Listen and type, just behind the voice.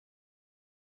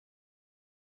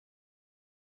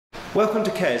Welcome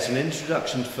to KES, an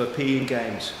introduction for PE and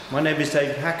Games. My name is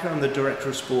David Hacker, I'm the Director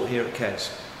of Sport here at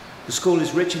KES. The school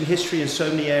is rich in history in so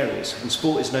many areas, and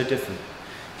sport is no different.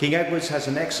 King Edward's has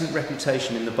an excellent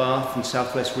reputation in the Bath and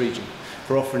South West region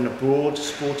for offering a broad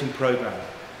sporting programme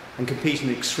and competing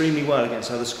extremely well against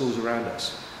other schools around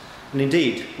us. And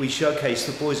indeed, we showcase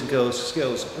the boys and girls'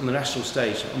 skills on the national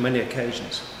stage on many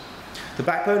occasions. The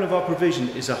backbone of our provision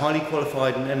is a highly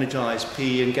qualified and energised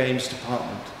PE and Games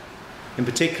department. In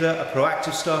particular, a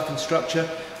proactive staffing structure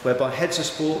whereby heads of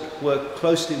sport work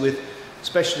closely with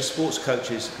specialist sports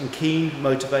coaches, and keen,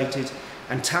 motivated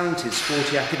and talented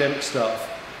sporty academic staff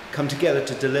come together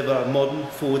to deliver a modern,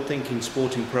 forward-thinking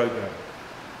sporting programme.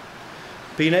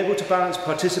 Being able to balance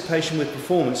participation with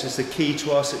performance is the key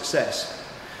to our success.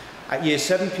 At Year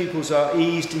 7, pupils are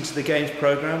eased into the Games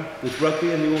programme with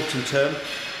rugby in the autumn term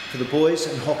for the boys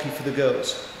and hockey for the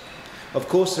girls. Of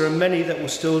course, there are many that will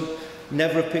still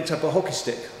never have picked up a hockey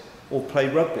stick or play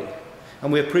rugby,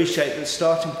 and we appreciate that the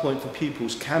starting point for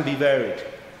pupils can be varied.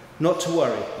 Not to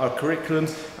worry, our curriculum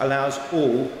allows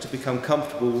all to become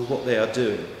comfortable with what they are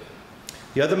doing.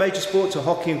 The other major sports are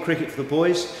hockey and cricket for the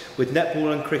boys, with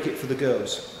netball and cricket for the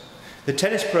girls. The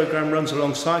tennis programme runs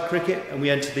alongside cricket, and we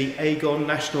enter the Aegon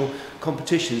national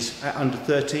competitions at under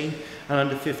 13 and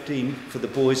under 15 for the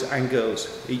boys and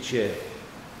girls each year.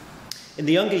 In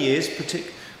the younger years,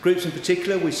 groups in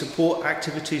particular, we support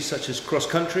activities such as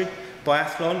cross-country,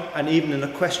 biathlon and even an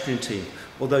equestrian team,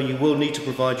 although you will need to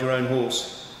provide your own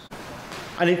horse.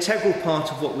 An integral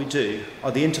part of what we do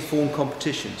are the inter-form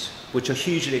competitions, which are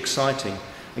hugely exciting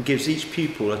and gives each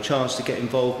pupil a chance to get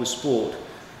involved with sport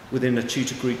within a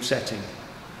tutor group setting.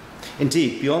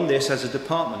 Indeed, beyond this, as a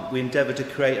department, we endeavour to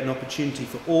create an opportunity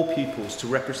for all pupils to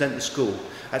represent the school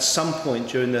at some point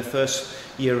during their first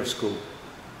year of school.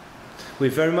 We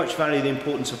very much value the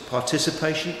importance of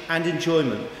participation and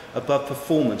enjoyment above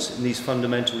performance in these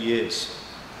fundamental years.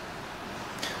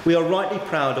 We are rightly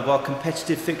proud of our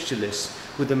competitive fixture list,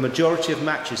 with the majority of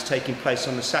matches taking place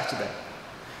on a Saturday.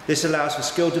 This allows for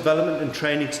skill development and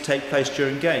training to take place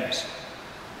during games,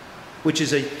 which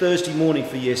is a Thursday morning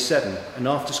for Year 7, and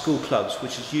after school clubs,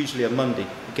 which is usually a Monday,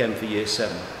 again for Year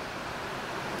 7.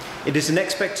 It is an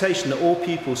expectation that all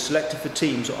pupils selected for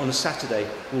teams on a Saturday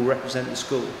will represent the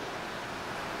school.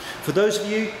 For those of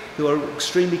you who are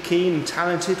extremely keen and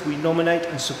talented, we nominate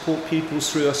and support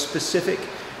pupils through a specific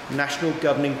national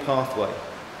governing pathway,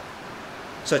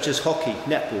 such as hockey,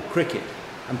 netball, cricket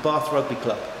and Bath Rugby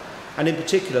Club, and in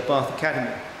particular Bath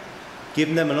Academy,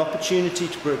 giving them an opportunity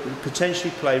to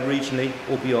potentially play regionally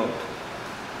or beyond.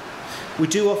 We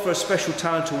do offer a special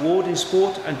talent award in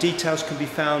sport, and details can be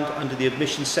found under the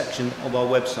admissions section of our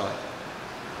website.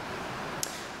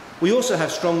 We also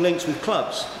have strong links with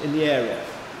clubs in the area,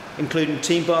 including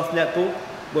Team Bath Netball,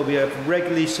 where we have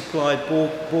regularly supplied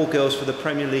ball girls for the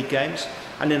Premier League games,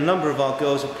 and a number of our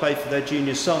girls have played for their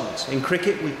junior sides. In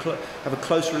cricket, we have a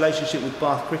close relationship with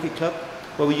Bath Cricket Club,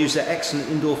 where we use their excellent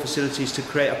indoor facilities to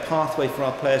create a pathway for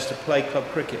our players to play club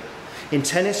cricket. In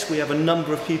tennis, we have a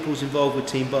number of pupils involved with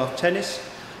Team Bath Tennis,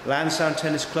 Lansdowne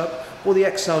Tennis Club, or the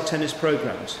Exile Tennis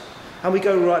programmes. And we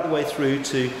go right the way through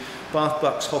to Bath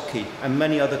Bucks Hockey and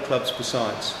many other clubs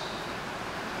besides.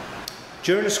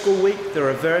 During the school week, there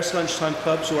are various lunchtime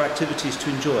clubs or activities to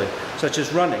enjoy, such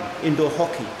as running, indoor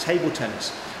hockey, table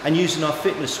tennis, and using our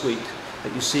fitness suite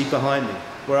that you see behind me,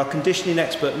 where our conditioning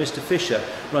expert, Mr. Fisher,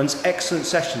 runs excellent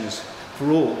sessions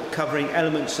for all, covering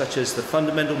elements such as the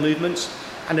fundamental movements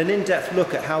and an in-depth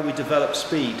look at how we develop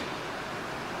speed.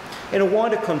 In a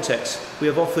wider context, we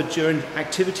have offered during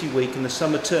Activity Week in the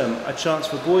summer term a chance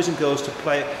for boys and girls to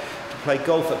play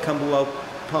golf at Cumberwell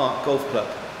Park Golf Club.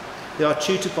 They are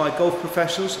tutored by golf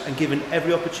professionals and given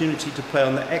every opportunity to play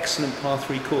on the excellent Par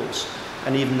 3 course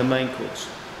and even the main course.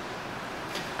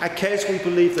 At KES, we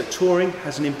believe that touring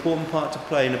has an important part to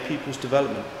play in a pupil's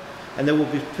development, and there will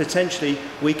be potentially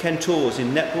weekend tours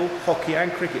in netball, hockey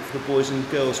and cricket for the boys and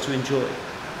girls to enjoy.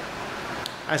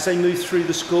 As they move through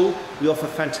the school, we offer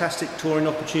fantastic touring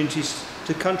opportunities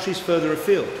to countries further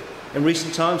afield. In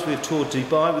recent times, we have toured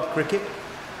Dubai with cricket,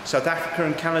 South Africa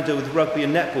and Canada with rugby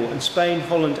and netball, and Spain,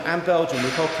 Holland and Belgium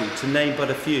with hockey, to name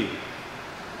but a few.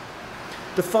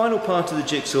 The final part of the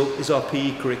jigsaw is our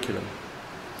PE curriculum.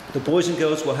 The boys and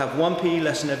girls will have one PE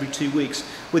lesson every 2 weeks,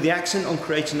 with the accent on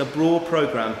creating a broad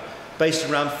programme based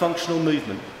around functional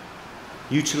movement,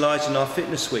 utilising our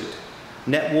fitness suite,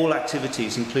 net wall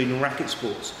activities including racket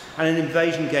sports, and an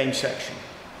invasion game section.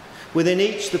 Within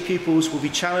each, the pupils will be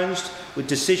challenged with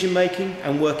decision making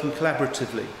and working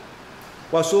collaboratively,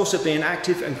 whilst also being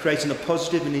active and creating a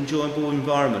positive and enjoyable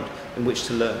environment in which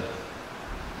to learn.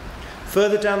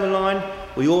 Further down the line,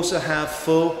 we also have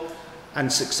full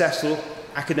and successful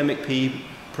academic PE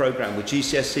programme with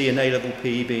GCSE and A-level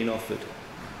PE being offered.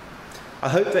 I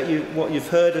hope that what you've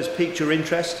heard has piqued your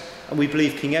interest, and we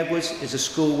believe King Edward's is a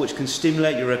school which can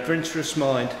stimulate your adventurous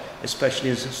mind, especially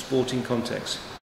in a sporting context.